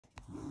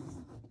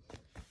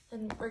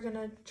And we're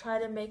gonna try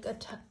to make a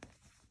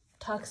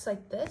tux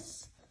like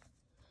this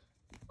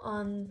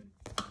and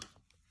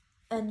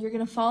you're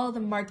gonna follow the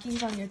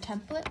markings on your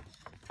template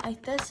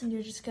like this, and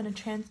you're just gonna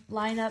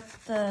line up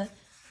the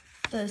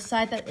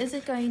side that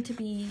isn't going to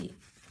be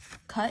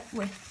cut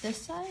with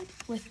this side,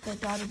 with the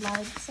dotted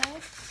line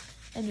side,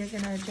 and you're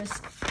gonna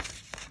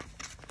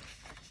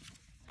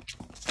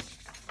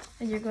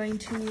going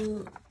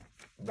to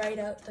write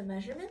out the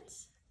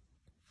measurements.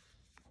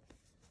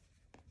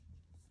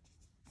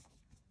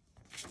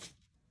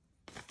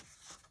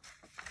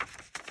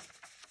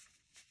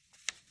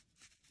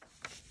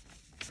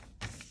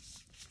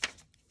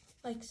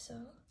 Like so.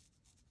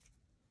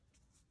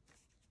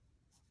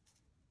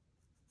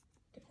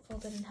 You can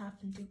fold it in half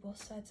and do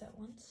both sides at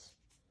once.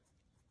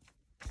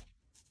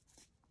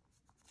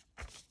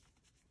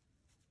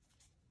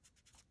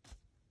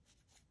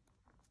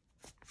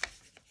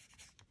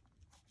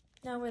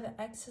 Now where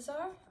the X's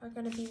are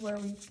going to be where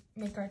we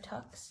make our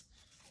tux.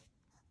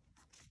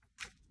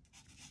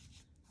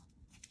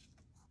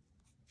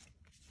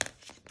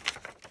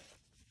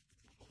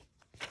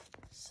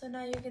 So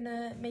now you're going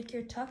to make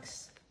your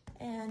tux,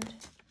 and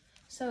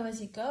so as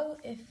you go,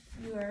 if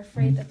you are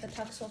afraid that the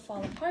tux will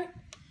fall apart,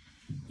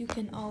 you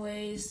can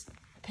always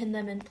pin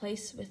them in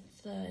place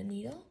with the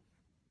needle.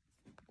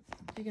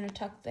 You're going to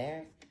tuck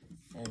there,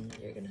 and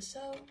you're going to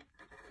sew.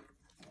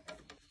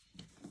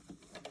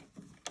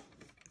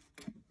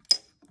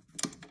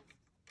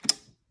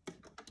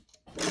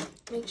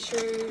 Make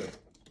sure you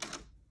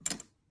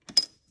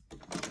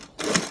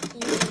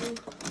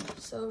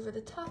sew over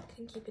the tuck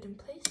and keep it in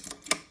place.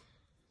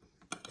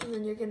 And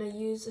then you're going to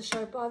use a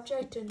sharp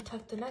object and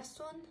tuck the next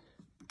one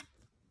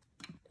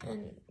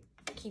and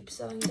keep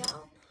sewing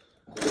down.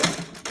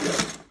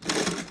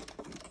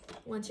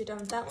 Once you're done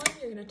with that one,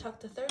 you're going to tuck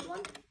the third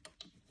one.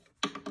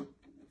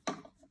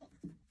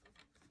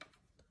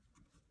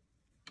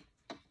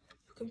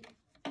 You can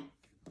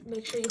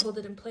make sure you hold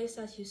it in place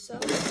as you sew.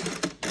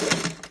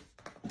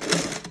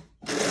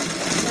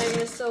 Now you're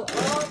going to sew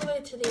all the way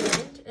to the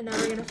end, and now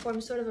we're going to form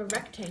sort of a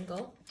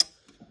rectangle.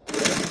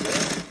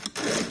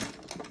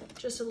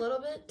 Just a little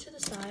bit to the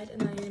side,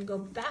 and now you're going to go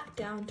back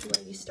down to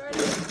where you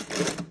started.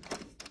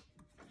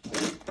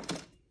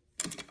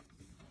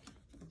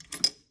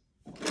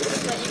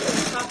 So that you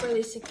can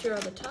properly secure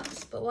all the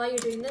tucks, but while you're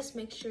doing this,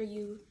 make sure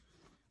you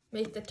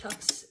make the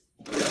tucks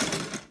stay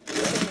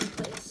in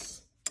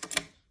place.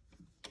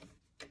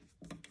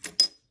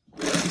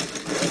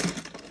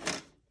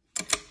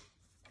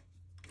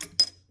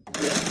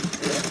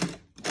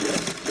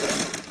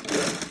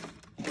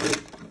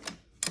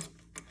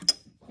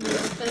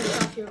 Finish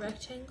off your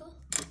rectangle.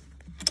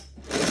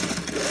 You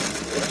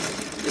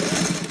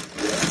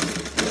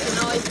can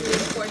always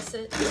reinforce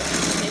it to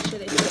make sure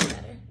they fit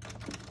better.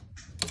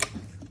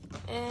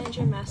 And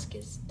your mask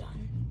is done.